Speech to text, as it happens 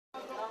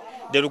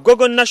The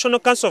Lugogo National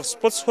Council of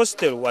Sports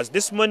Hostel was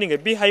this morning a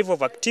beehive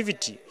of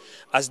activity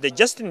as the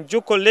Justin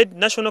Juko-led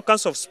National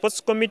Council of Sports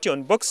Committee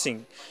on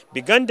Boxing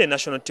began the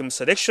national team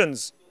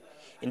selections.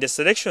 In the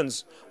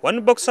selections,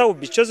 one boxer will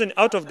be chosen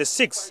out of the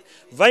 6,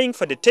 vying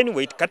for the 10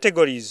 weight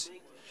categories.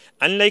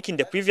 Unlike in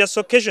the previous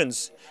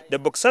occasions, the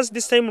boxers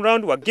this time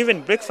round were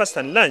given breakfast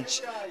and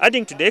lunch,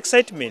 adding to the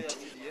excitement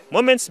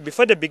moments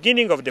before the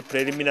beginning of the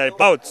preliminary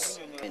bouts.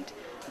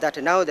 That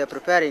now they're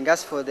preparing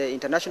us for the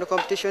international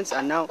competitions,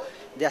 and now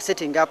they are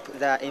setting up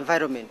the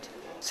environment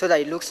so that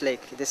it looks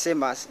like the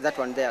same as that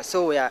one there.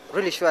 So we are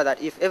really sure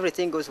that if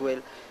everything goes well,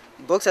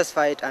 boxers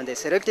fight and the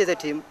selected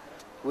team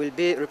will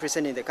be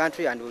representing the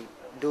country and will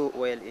do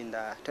well in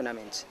the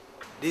tournaments.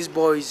 These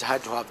boys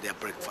had to have their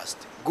breakfast,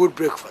 good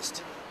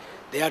breakfast.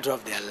 They had to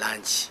have their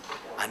lunch.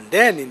 And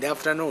then in the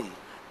afternoon,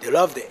 they'll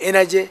have the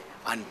energy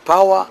and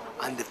power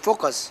and the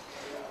focus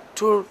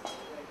to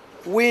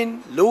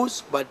win,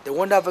 lose, but they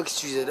won't have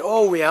excuses.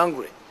 Oh, we're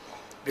hungry.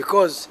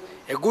 Because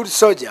a good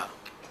soldier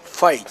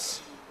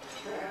fights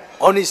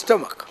on his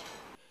stomach.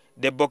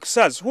 The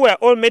boxers, who were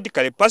all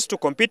medically passed to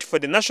compete for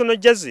the national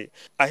jersey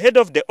ahead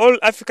of the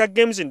All-Africa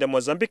Games in the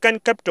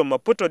Mozambican capital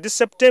Maputo this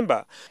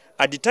September,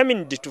 are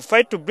determined to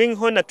fight to bring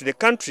honor to the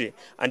country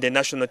and the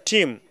national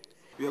team.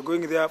 We are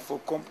going there for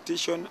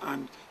competition,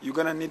 and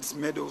Uganda needs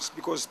medals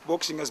because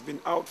boxing has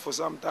been out for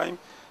some time.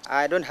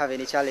 I don't have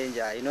any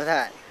challenger, you know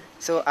that.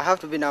 So I have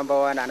to be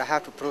 #1 and I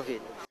have to prove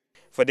it.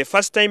 For the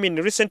first time in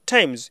recent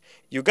times,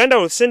 Uganda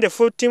will send a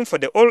full team for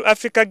the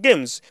All-Africa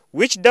Games,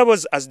 which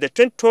doubles as the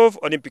 2012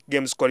 Olympic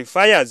Games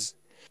qualifiers.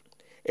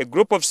 A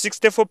group of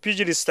 64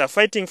 pugilists are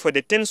fighting for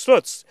the 10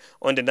 slots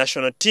on the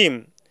national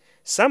team.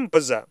 Sam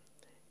Boza,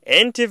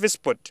 NTV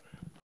Sport.